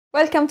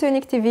Welcome to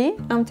Unique TV.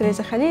 I'm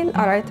Teresa Khalil,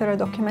 a writer, a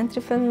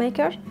documentary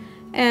filmmaker,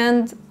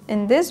 and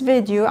in this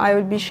video I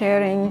will be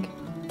sharing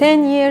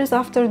 10 years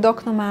after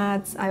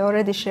Docnomads. I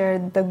already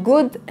shared the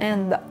good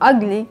and the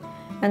ugly,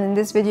 and in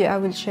this video I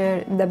will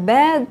share the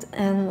bad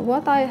and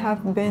what I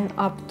have been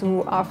up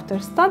to after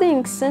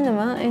studying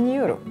cinema in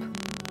Europe.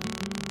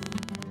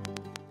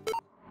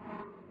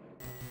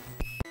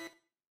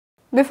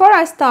 Before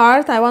I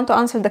start, I want to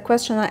answer the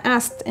question I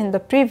asked in the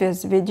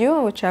previous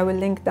video, which I will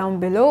link down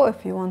below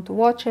if you want to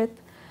watch it,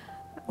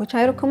 which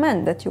I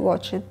recommend that you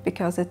watch it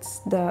because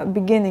it's the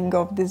beginning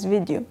of this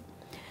video.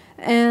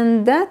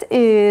 And that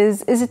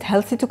is it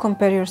healthy to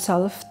compare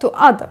yourself to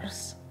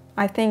others?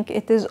 I think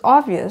it is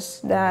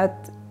obvious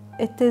that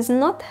it is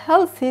not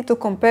healthy to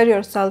compare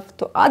yourself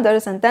to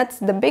others, and that's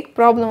the big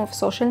problem of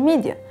social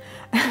media.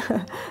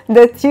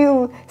 That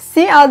you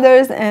see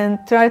others and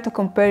try to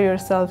compare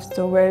yourselves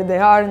to where they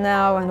are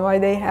now and why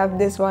they have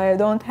this, why I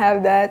don't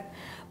have that.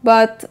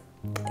 But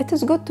it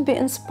is good to be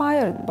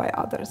inspired by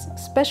others,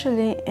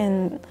 especially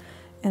in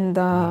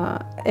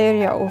the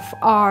area of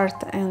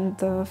art and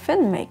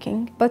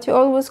filmmaking. But you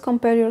always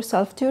compare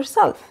yourself to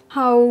yourself.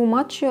 How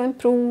much you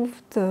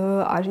improved?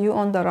 Are you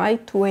on the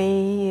right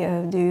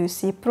way? Do you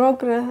see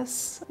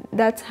progress?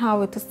 That's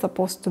how it is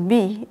supposed to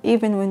be,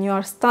 even when you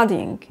are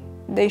studying.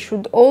 They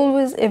should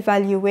always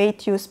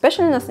evaluate you,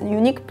 especially in a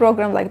unique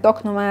program like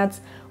Docnomads,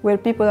 where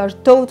people are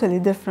totally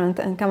different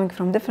and coming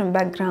from different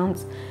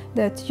backgrounds,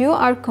 that you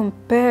are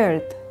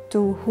compared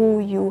to who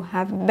you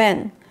have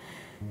been.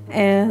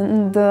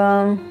 And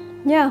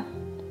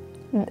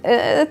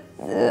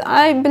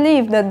I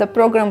believe that the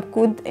program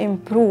could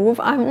improve.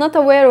 I'm not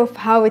aware of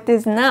how it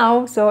is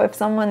now, so if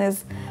someone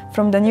is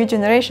from the new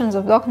generations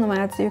of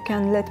Docnomads, you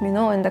can let me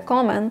know in the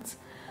comments.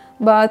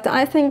 But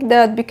I think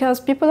that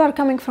because people are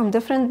coming from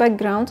different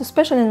backgrounds,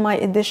 especially in my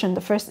edition, the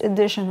first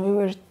edition, we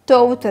were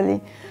totally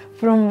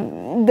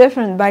from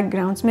different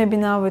backgrounds. Maybe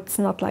now it's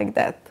not like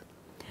that.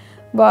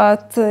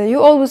 But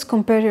you always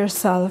compare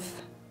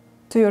yourself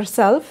to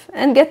yourself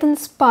and get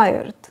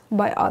inspired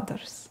by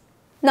others.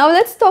 Now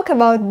let's talk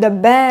about the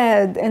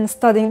bad in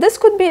studying. This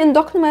could be in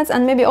Docnomads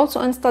and maybe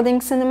also in studying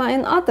cinema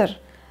in other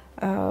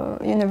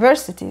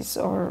universities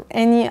or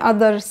any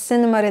other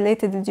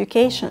cinema-related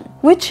education,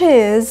 which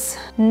is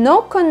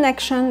no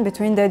connection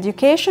between the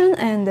education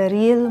and the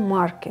real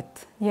market.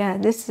 Yeah,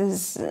 this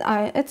is,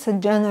 it's a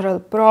general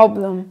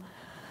problem.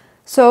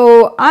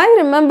 So I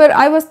remember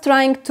I was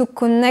trying to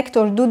connect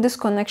or do this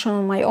connection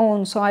on my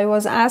own. So I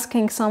was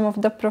asking some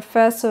of the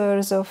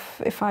professors of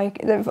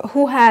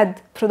who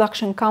had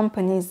production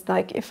companies,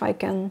 like if I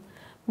can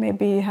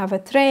maybe have a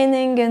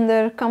training in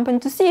their company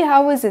to see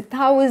how is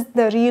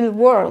the real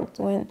world,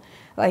 when,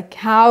 like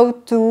how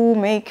to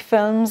make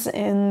films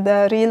in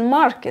the real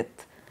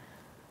market.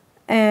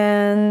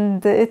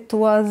 And it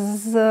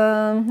was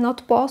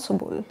not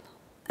possible.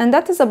 And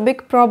that is a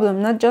big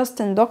problem, not just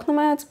in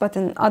Docnomads, but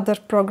in other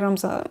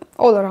programs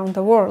all around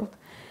the world.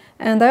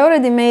 And I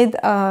already made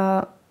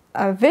a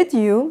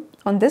video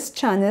on this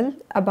channel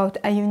about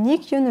a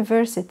unique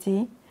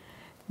university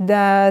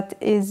that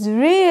is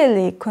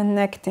really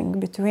connecting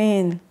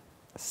between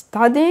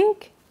studying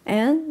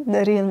and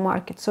the real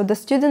market. So the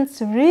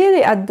students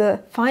really at the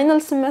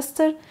final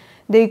semester,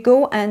 they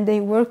go and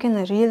they work in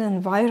a real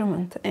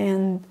environment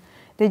and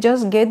they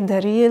just get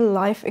the real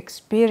life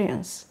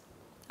experience.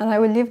 And I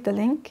will leave the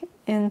link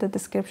in the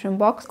description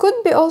box.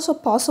 Could be also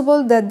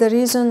possible that the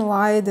reason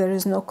why there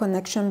is no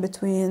connection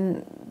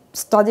between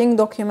studying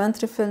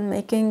documentary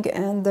filmmaking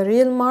and the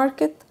real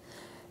market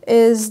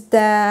is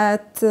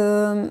that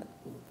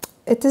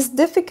it is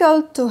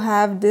difficult to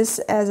have this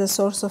as a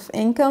source of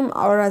income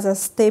or as a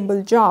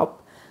stable job.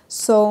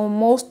 So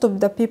most of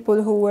the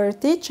people who were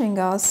teaching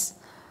us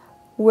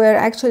were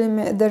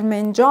actually, their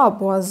main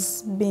job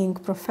was being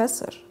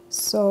professor.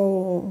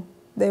 So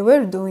they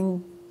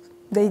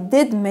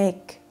did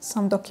make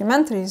some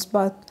documentaries,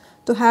 but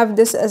to have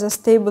this as a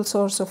stable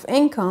source of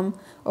income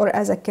or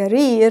as a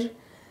career,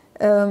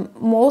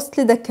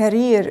 mostly the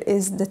career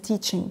is the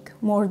teaching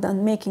more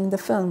than making the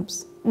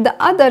films. The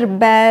other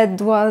bad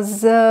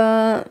was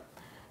there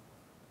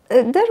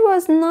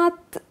was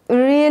not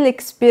real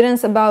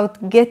experience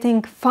about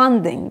getting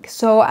funding.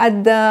 So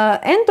at the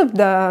end of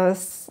the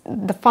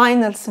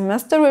final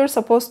semester, we were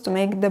supposed to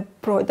make the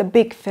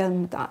big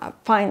film, the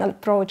final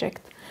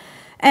project.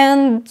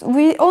 And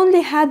we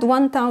only had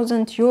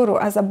 1,000 euro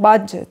as a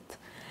budget.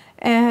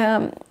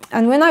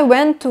 And when I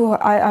went to,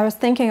 I was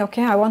thinking,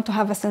 okay, I want to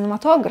have a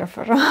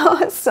cinematographer.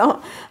 So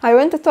I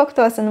went to talk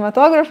to a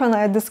cinematographer and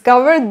I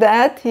discovered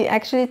that he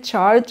actually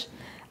charged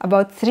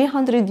about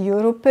 300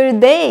 euro per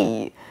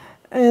day.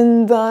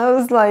 And I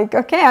was like,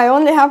 okay, I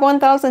only have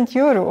 1,000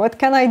 euro. What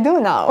can I do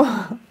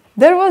now?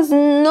 There was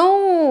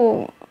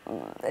no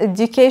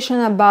education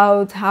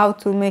about how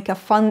to make a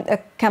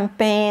funding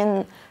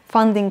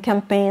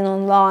campaign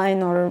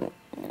online, or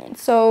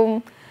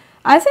so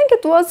I think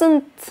it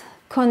wasn't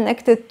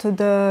connected to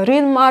the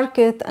real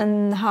market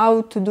and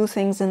how to do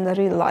things in the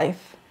real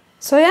life.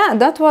 So yeah,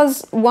 that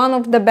was one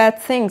of the bad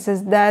things,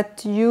 is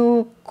that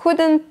you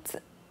couldn't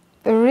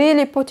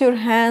really put your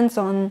hands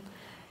on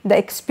the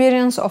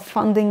experience of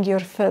funding your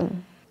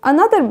film.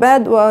 Another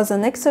bad was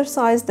an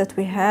exercise that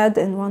we had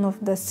in one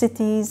of the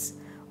cities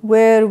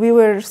where we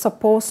were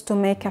supposed to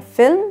make a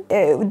film.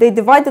 They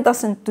divided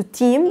us into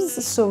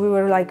teams, so we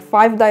were like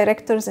 5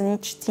 directors in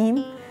each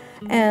team,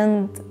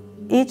 and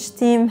each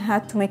team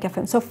had to make a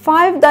film. So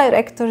 5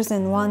 directors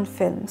in one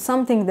film,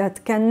 something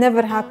that can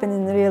never happen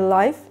in real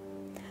life.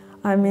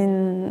 I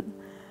mean,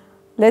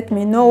 let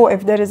me know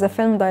if there is a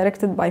film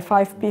directed by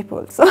 5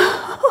 people. So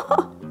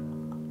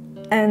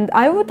and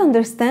I would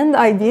understand the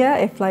idea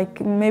if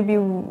like maybe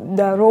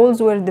the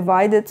roles were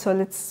divided. So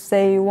let's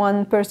say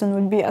one person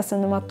would be a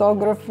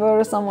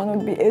cinematographer, someone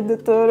would be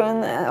editor,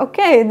 and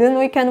okay, then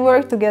we can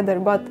work together.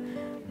 But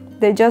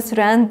they just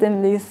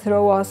randomly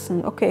throw us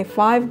and okay,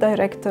 5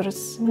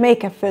 directors,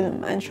 make a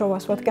film and show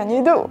us what can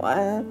you do.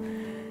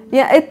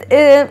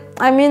 Yeah,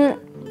 I mean,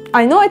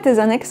 I know it is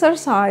an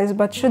exercise,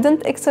 but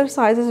shouldn't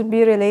exercises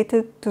be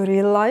related to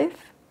real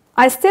life?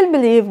 I still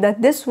believe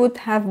that this would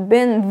have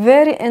been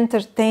very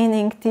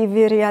entertaining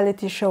TV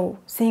reality show,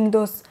 seeing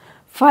those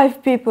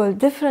 5 people,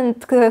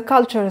 different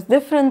cultures,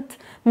 different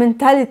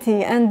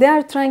mentality, and they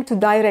are trying to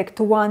direct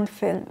one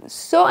film.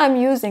 So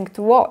amusing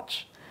to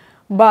watch,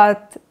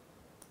 but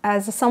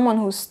as someone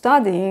who's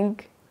studying,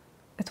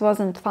 it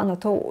wasn't fun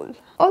at all.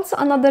 Also,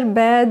 another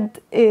bad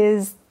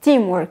is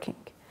team working.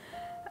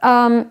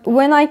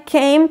 When I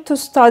came to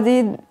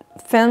study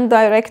film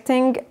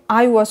directing,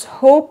 I was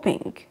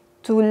hoping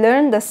to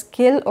learn the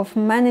skill of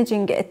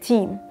managing a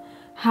team,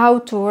 how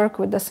to work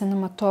with the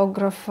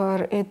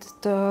cinematographer,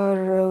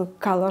 editor,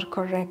 color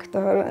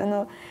corrector, you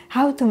know,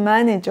 how to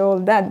manage all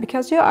that,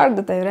 because you are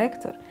the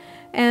director.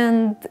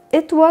 And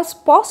it was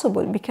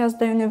possible because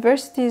the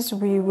universities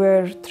we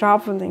were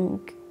traveling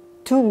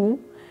to,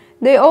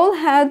 they all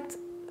had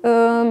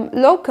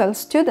local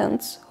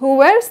students who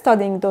were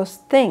studying those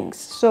things.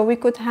 So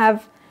it could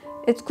have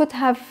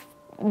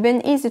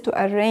been easy to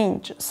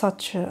arrange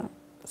such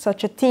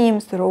a team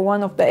through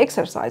one of the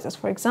exercises,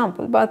 for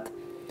example. But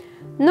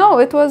no,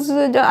 it was,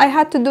 I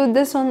had to do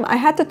this I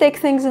had to take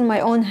things in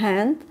my own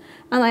hand.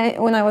 And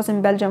when I was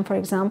in Belgium, for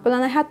example,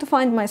 and I had to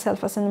find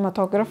myself a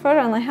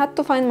cinematographer, and I had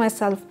to find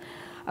myself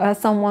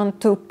someone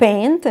to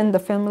paint in the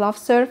film Love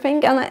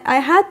Surfing, and I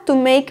had to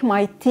make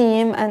my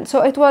team, and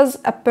so it was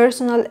a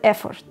personal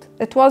effort.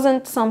 It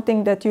wasn't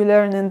something that you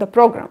learn in the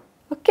program.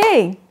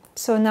 Okay,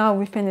 so now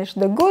we finished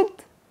the good,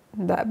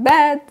 the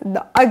bad,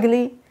 the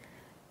ugly.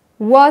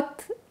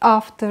 What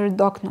after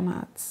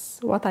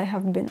Docnomads? What I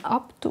have been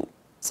up to?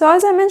 So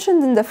as I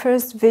mentioned in the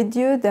first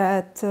video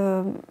that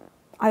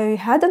I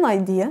had an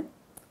idea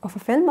of a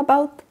film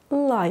about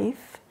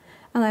life,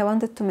 and I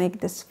wanted to make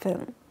this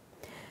film.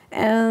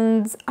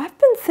 And I've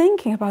been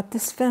thinking about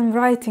this film,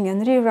 writing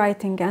and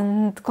rewriting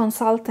and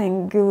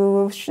consulting,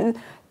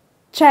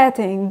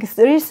 chatting,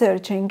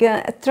 researching,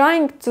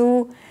 trying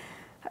to,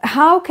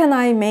 how can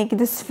I make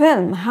this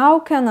film? How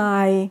can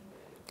I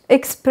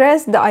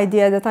express the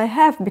idea that I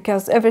have?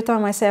 Because every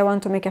time I say I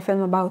want to make a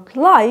film about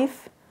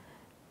life,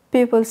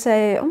 people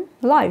say, oh,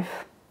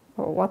 life,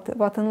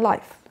 what in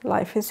life?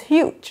 Life is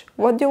huge.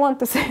 What do you want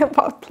to say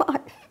about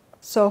life?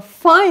 So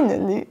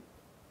finally,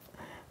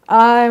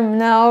 I'm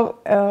now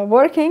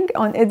working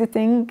on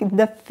editing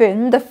the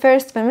film, the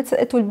first film.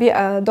 It will be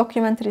a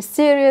documentary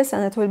series,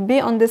 and it will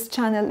be on this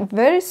channel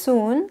very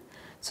soon.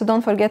 So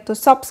don't forget to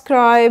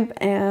subscribe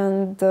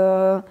and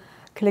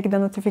click the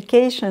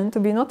notification to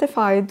be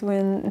notified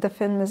when the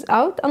film is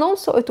out. And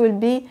also it will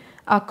be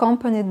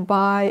accompanied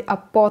by a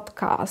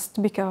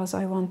podcast, because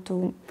I want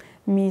to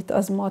meet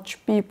as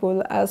much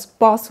people as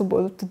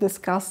possible to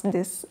discuss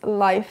this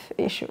life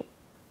issue.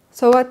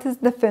 So what is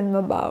the film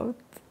about?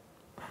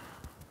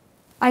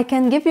 I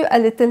can give you a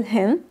little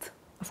hint.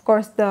 Of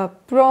course, the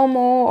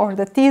promo or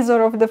the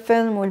teaser of the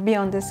film will be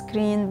on the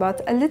screen,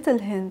 but a little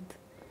hint.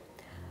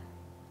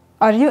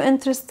 Are you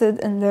interested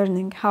in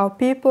learning how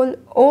people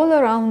all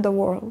around the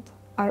world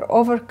are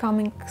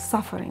overcoming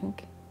suffering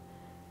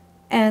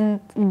and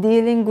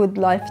dealing with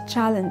life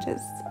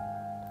challenges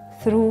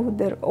through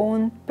their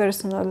own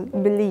personal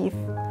belief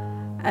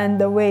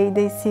and the way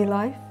they see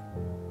life?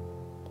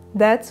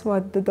 That's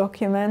what the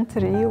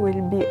documentary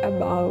will be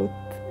about.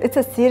 It's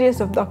a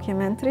series of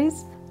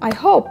documentaries. I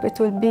hope it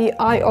will be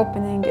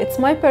eye-opening. It's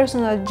my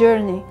personal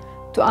journey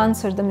to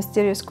answer the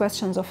mysterious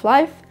questions of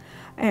life,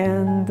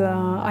 and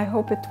I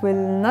hope it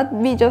will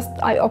not be just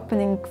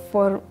eye-opening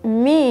for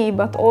me,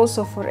 but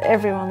also for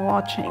everyone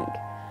watching.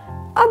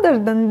 Other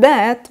than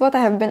that, what I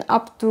have been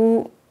up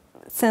to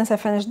since I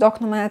finished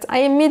Docnomads, I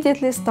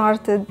immediately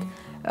started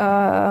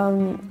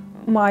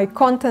my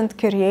content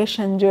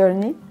creation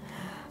journey.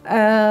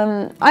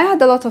 I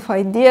had a lot of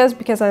ideas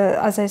because,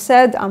 as I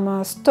said, I'm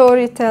a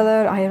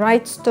storyteller, I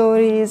write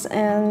stories,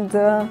 and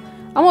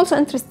I'm also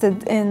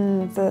interested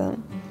in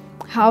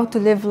how to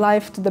live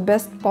life to the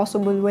best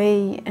possible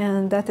way,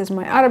 and that is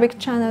my Arabic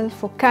channel,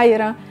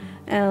 Fukaira,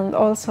 and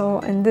also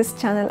in this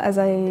channel,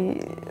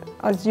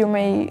 as you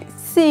may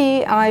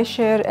see, I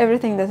share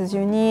everything that is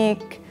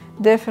unique,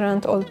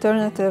 different,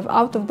 alternative,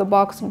 out of the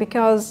box,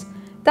 because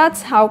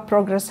that's how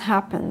progress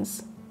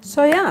happens.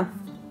 So yeah,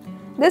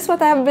 this is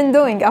what I have been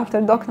doing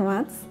after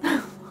Docnomads.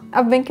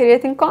 I've been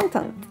creating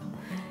content.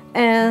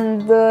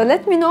 And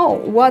let me know,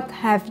 what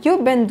have you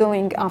been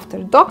doing after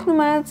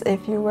Docnomads,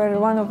 if you were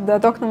one of the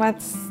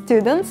Docnomads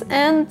students,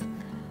 and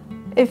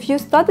if you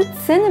studied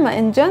cinema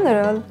in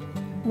general,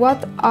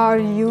 what are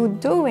you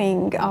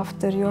doing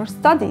after your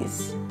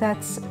studies?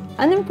 That's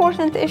an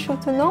important issue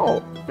to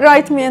know.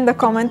 Write me in the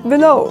comment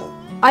below.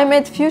 I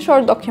made few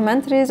short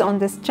documentaries on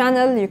this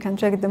channel, you can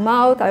check them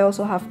out. I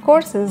also have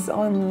courses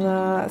on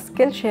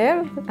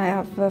Skillshare. I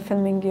have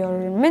filming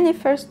your mini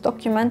first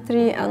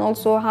documentary, and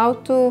also how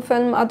to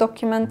film a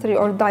documentary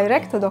or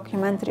direct a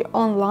documentary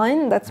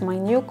online. That's my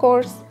new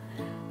course.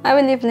 I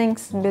will leave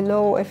links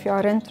below if you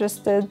are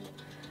interested.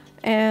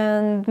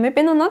 And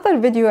maybe in another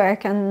video I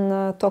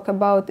can talk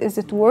about, is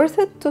it worth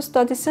it to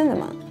study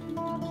cinema?